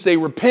Jesus, they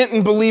repent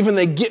and believe, and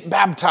they get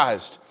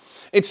baptized.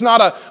 It's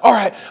not all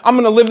right, I'm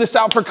going to live this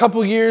out for a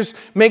couple years,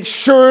 make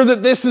sure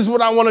that this is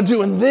what I want to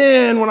do, and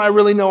then when I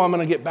really know, I'm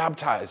going to get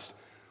baptized.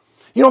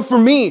 You know, for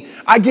me,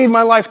 I gave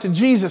my life to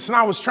Jesus, and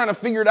I was trying to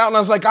figure it out, and I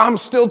was like, I'm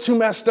still too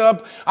messed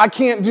up. I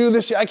can't do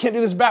this yet. I can't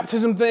do this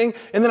baptism thing.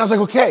 And then I was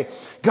like, okay,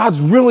 God's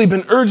really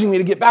been urging me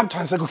to get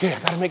baptized. Like, okay, I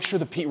got to make sure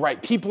the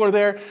right people are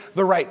there,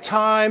 the right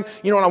time.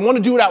 You know, and I want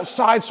to do it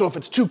outside, so if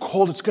it's too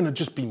cold, it's going to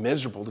just be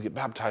miserable to get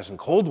baptized in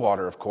cold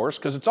water, of course,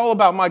 because it's all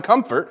about my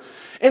comfort.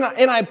 And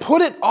I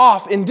put it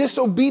off in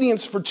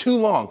disobedience for too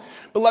long.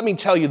 But let me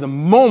tell you, the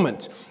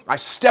moment I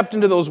stepped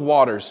into those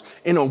waters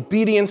in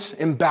obedience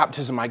and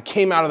baptism, I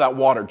came out of that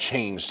water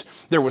changed.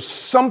 There was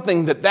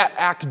something that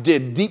act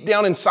did deep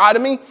down inside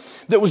of me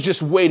that was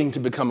just waiting to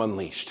become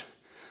unleashed.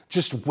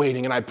 just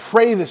waiting. And I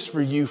pray this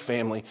for you,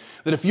 family,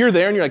 that if you're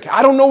there and you're like,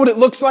 I don't know what it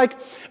looks like,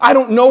 I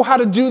don't know how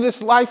to do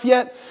this life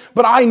yet,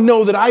 but I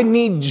know that I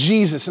need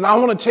Jesus and I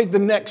want to take the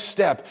next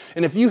step.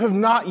 And if you have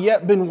not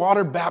yet been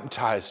water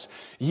baptized,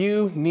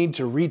 you need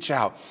to reach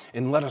out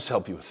and let us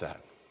help you with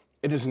that.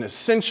 It is an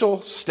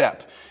essential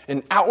step,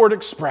 an outward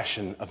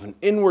expression of an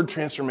inward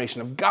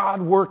transformation of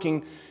God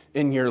working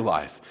in your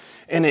life.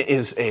 And it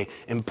is an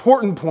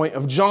important point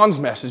of John's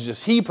message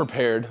as he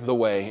prepared the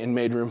way and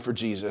made room for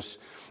Jesus.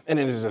 And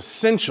it is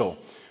essential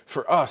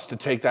for us to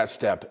take that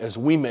step as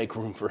we make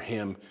room for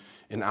him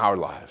in our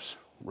lives.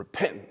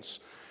 Repentance,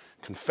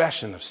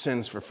 confession of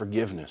sins for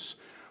forgiveness,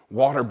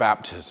 water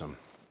baptism.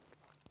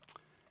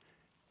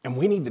 And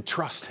we need to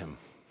trust him.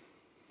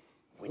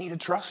 We need to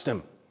trust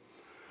him.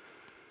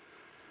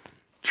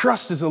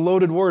 Trust is a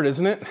loaded word,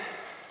 isn't it?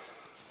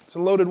 It's a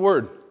loaded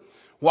word.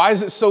 Why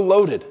is it so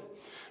loaded?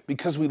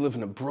 Because we live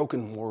in a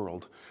broken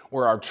world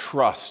where our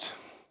trust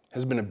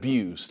has been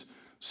abused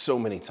so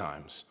many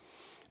times.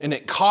 And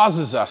it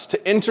causes us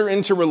to enter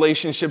into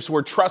relationships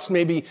where trust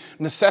may be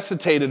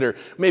necessitated or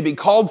may be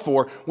called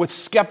for with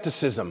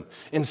skepticism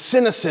and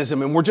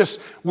cynicism. And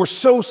we're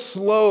so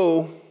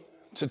slow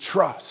to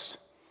trust.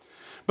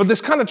 But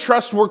this kind of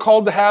trust we're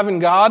called to have in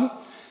God,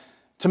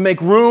 to make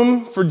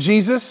room for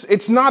Jesus,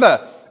 it's not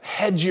a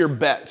hedge your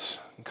bets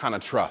kind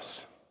of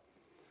trust.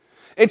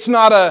 It's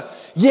not a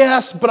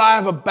yes, but I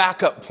have a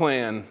backup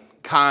plan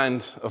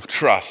kind of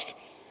trust.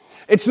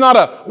 It's not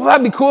a, well,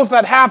 that'd be cool if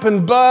that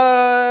happened,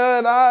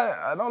 but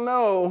I don't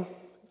know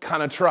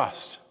kind of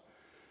trust.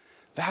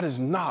 That is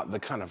not the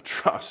kind of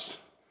trust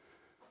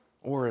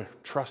or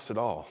trust at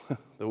all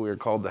that we are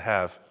called to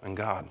have in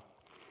God.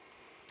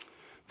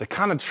 The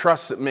kind of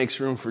trust that makes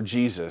room for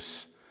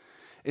Jesus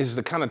is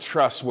the kind of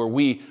trust where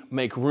we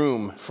make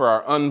room for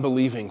our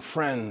unbelieving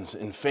friends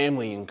and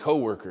family and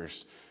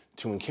coworkers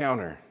to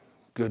encounter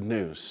good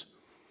news.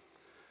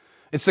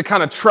 It's the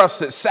kind of trust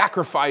that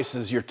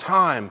sacrifices your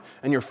time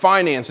and your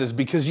finances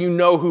because you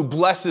know who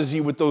blesses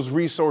you with those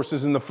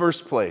resources in the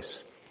first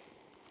place.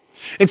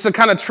 It's the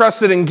kind of trust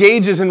that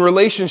engages in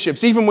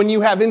relationships, even when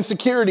you have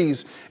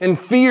insecurities and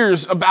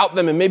fears about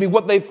them and maybe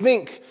what they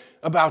think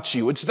about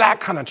you. It's that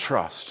kind of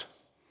trust.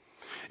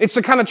 It's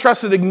the kind of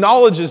trust that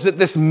acknowledges that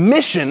this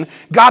mission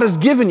God has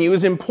given you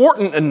is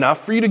important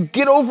enough for you to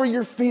get over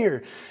your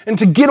fear and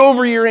to get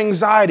over your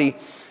anxiety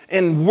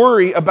and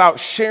worry about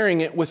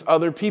sharing it with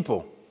other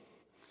people.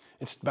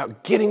 It's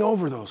about getting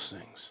over those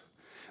things.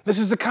 This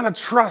is the kind of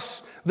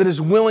trust that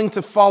is willing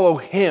to follow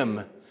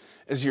him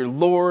as your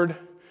Lord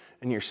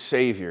and your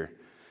Savior,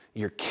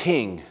 your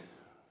King,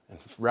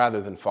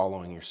 rather than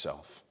following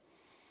yourself.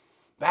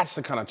 That's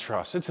the kind of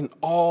trust. It's an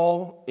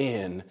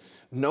all-in,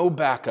 no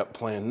backup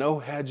plan, no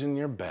hedging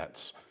your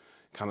bets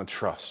kind of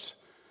trust.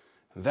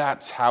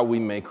 That's how we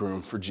make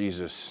room for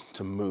Jesus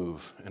to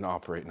move and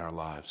operate in our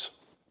lives.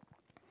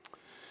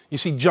 You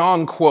see,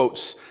 John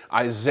quotes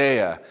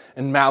Isaiah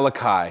and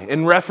Malachi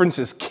and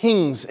references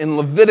Kings and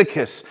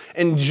Leviticus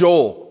and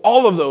Joel,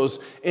 all of those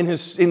in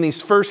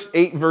these first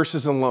 8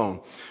 verses alone,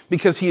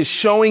 because he is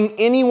showing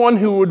anyone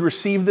who would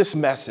receive this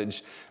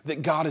message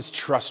that God is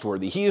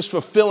trustworthy. He is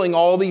fulfilling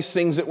all these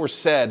things that were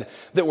said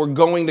that were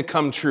going to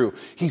come true.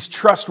 He's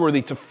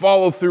trustworthy to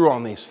follow through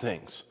on these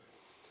things.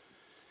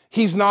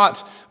 He's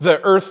not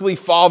the earthly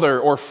father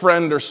or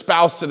friend or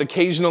spouse that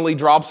occasionally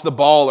drops the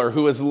ball or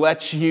who has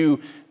let you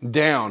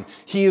down.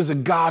 He is a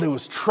God who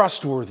is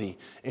trustworthy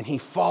and he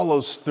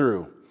follows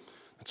through.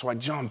 That's why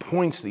John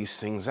points these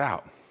things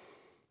out.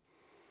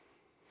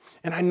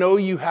 And I know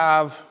you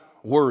have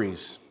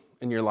worries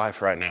in your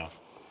life right now.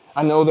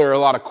 I know there are a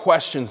lot of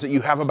questions that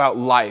you have about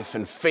life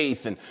and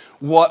faith and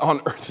what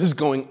on earth is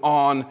going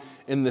on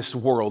in this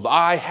world.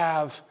 I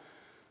have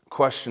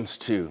questions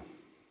too.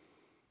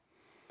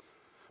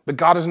 But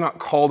God has not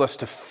called us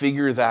to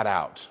figure that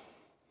out.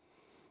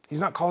 He's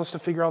not called us to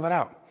figure all that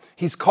out.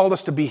 He's called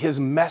us to be his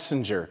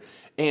messenger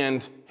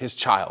and his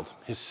child,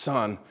 his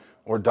son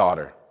or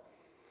daughter.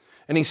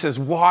 And he says,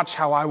 watch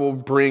how I will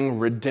bring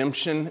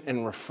redemption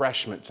and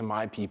refreshment to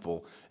my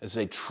people as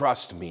they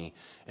trust me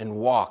and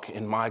walk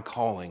in my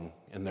calling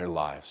in their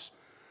lives.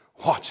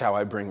 Watch how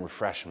I bring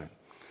refreshment,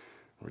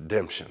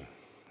 redemption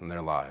in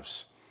their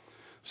lives.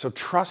 So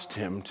trust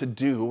him to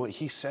do what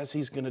he says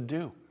he's going to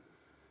do.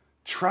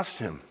 Trust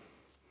him.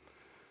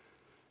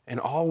 And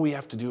all we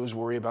have to do is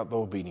worry about the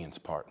obedience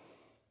part.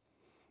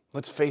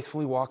 Let's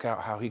faithfully walk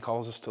out how he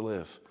calls us to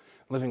live,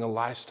 living a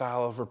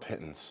lifestyle of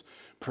repentance,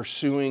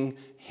 pursuing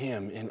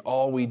him in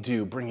all we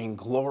do, bringing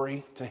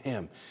glory to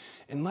him.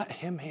 And let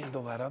him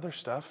handle that other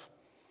stuff.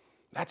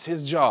 That's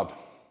his job.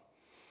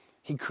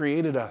 He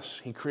created us.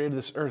 He created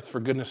this earth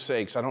for goodness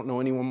sakes. I don't know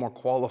anyone more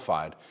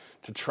qualified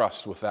to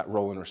trust with that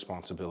role and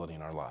responsibility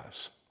in our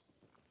lives.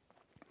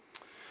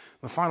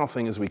 The final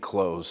thing as we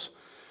close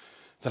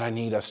that I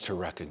need us to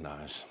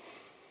recognize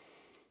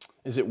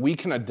is that we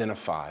can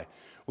identify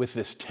with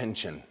this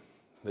tension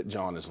that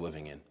John is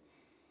living in.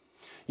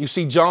 You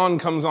see, John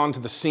comes onto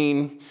the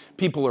scene.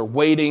 People are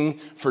waiting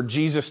for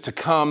Jesus to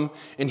come,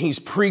 and he's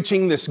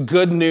preaching this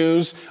good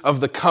news of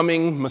the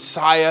coming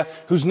Messiah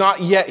who's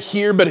not yet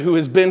here, but who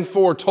has been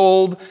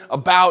foretold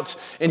about.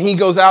 And he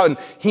goes out and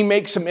he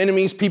makes some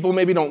enemies. People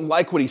maybe don't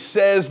like what he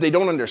says. They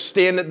don't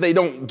understand it. They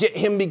don't get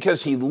him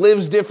because he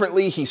lives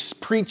differently. He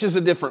preaches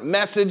a different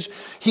message.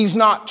 He's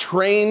not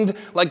trained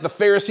like the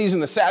Pharisees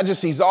and the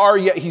Sadducees are,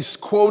 yet he's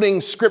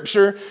quoting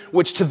scripture,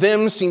 which to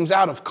them seems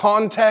out of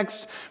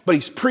context. But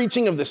he's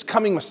preaching of this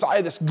coming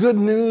Messiah, this good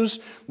news,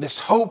 this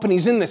hope, and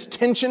he's in this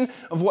tension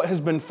of what has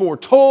been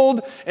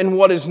foretold and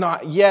what is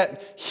not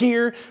yet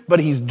here, but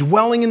he's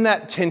dwelling in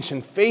that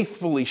tension,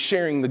 faithfully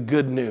sharing the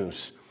good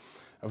news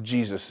of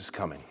Jesus is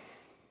coming.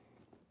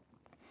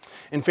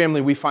 In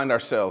family, we find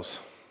ourselves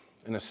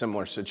in a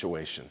similar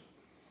situation.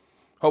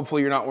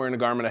 Hopefully you're not wearing a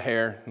garment of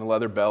hair and a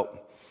leather belt,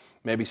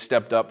 maybe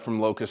stepped up from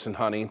locusts and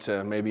honey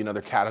to maybe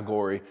another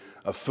category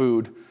of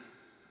food.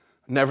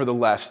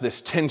 Nevertheless,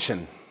 this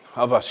tension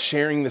of us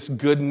sharing this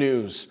good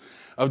news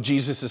of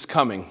Jesus'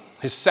 coming,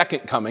 his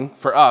second coming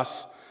for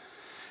us,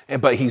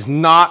 but he's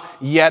not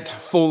yet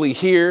fully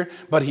here,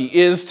 but he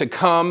is to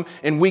come,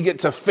 and we get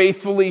to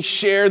faithfully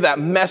share that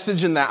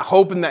message and that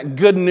hope and that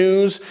good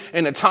news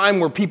in a time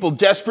where people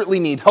desperately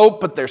need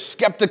hope, but they're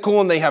skeptical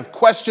and they have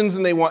questions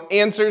and they want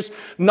answers,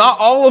 not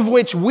all of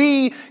which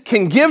we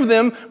can give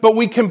them, but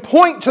we can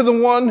point to the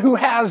one who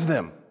has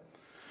them.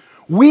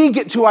 We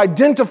get to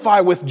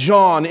identify with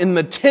John in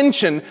the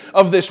tension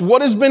of this,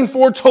 what has been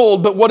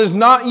foretold, but what is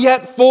not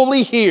yet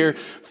fully here,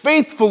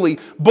 faithfully,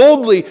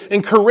 boldly,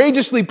 and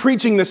courageously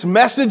preaching this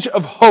message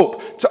of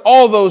hope to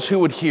all those who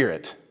would hear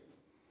it.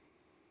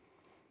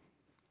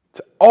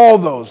 To all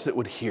those that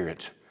would hear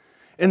it.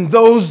 And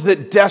those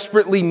that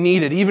desperately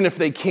need it, even if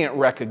they can't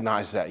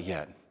recognize that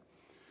yet.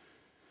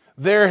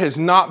 There has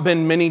not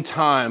been many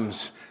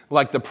times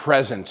like the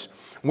present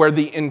where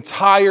the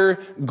entire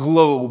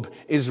globe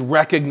is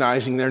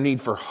recognizing their need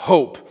for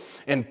hope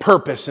and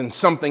purpose and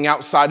something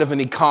outside of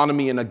an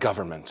economy and a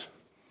government.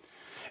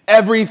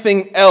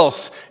 Everything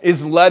else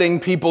is letting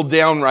people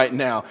down right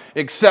now,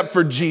 except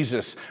for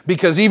Jesus.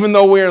 Because even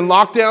though we're in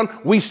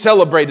lockdown, we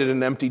celebrated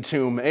an empty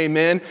tomb.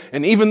 Amen.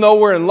 And even though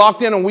we're in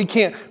lockdown and we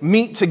can't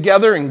meet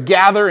together and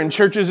gather in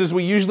churches as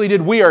we usually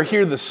did, we are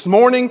here this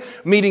morning,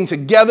 meeting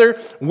together,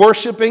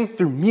 worshiping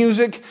through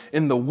music,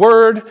 in the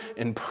word,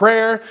 in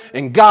prayer.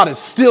 And God is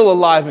still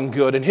alive and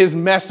good. And his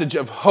message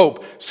of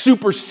hope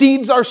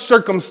supersedes our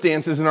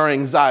circumstances and our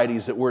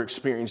anxieties that we're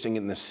experiencing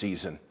in this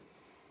season.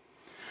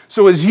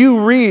 So as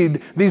you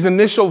read these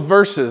initial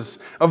verses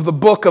of the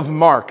book of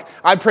Mark,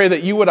 I pray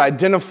that you would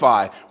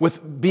identify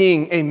with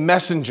being a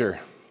messenger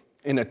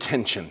in a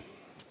tension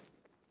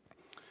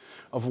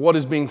of what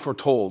is being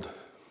foretold,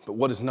 but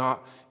what is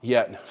not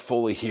yet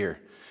fully here.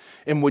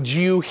 And would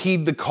you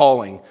heed the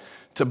calling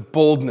to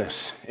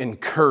boldness and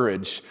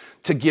courage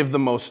to give the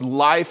most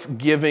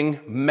life-giving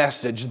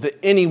message that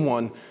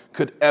anyone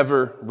could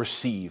ever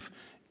receive,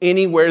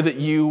 anywhere that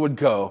you would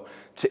go,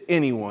 to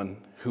anyone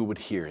who would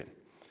hear it.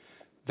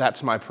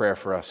 That's my prayer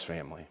for us,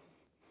 family,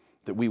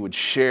 that we would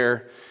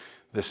share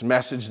this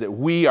message, that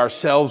we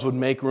ourselves would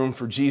make room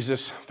for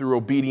Jesus through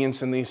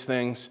obedience in these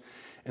things,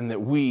 and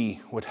that we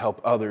would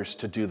help others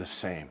to do the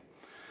same.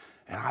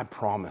 And I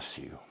promise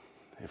you,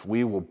 if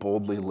we will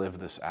boldly live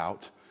this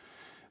out,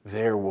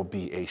 there will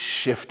be a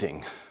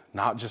shifting,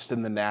 not just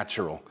in the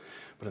natural,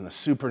 but in the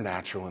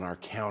supernatural in our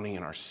county,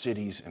 in our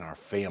cities, in our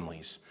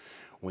families,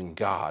 when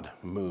God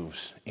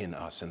moves in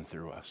us and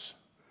through us.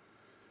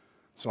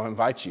 So I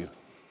invite you.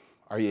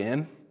 Are you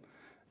in?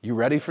 You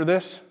ready for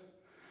this?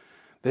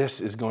 This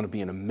is going to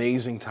be an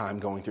amazing time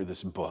going through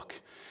this book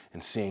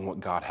and seeing what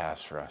God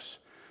has for us.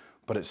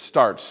 But it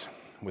starts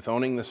with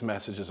owning this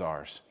message as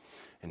ours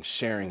and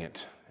sharing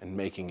it and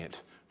making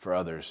it for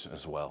others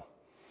as well.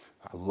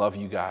 I love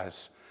you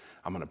guys.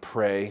 I'm going to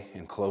pray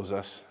and close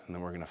us, and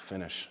then we're going to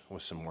finish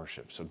with some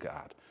worship. So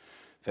God,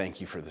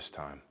 thank you for this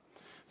time.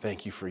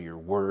 Thank you for your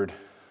word.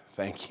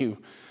 Thank you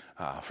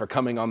for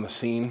coming on the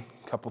scene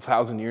a couple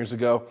thousand years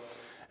ago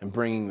and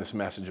bringing this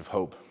message of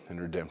hope and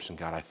redemption.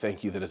 God, I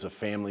thank you that as a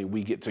family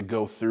we get to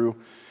go through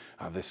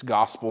this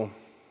gospel,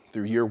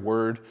 through your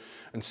word,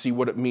 and see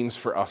what it means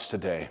for us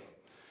today.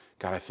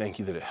 God, I thank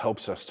you that it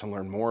helps us to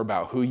learn more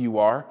about who you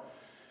are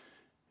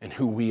and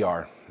who we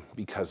are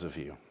because of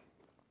you.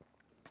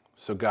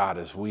 So God,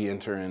 as we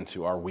enter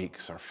into our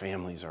weeks, our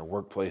families, our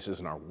workplaces,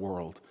 and our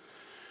world,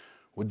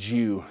 would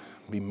you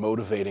be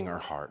motivating our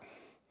heart?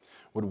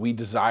 Would we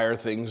desire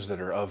things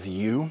that are of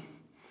you?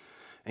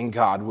 And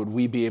God, would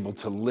we be able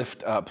to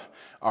lift up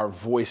our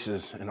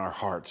voices and our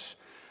hearts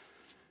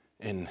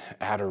in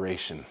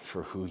adoration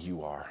for who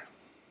you are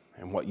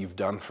and what you've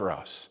done for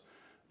us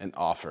and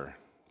offer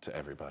to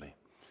everybody.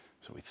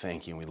 So we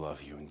thank you and we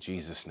love you in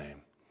Jesus'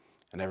 name.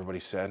 And everybody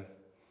said,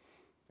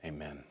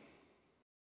 amen.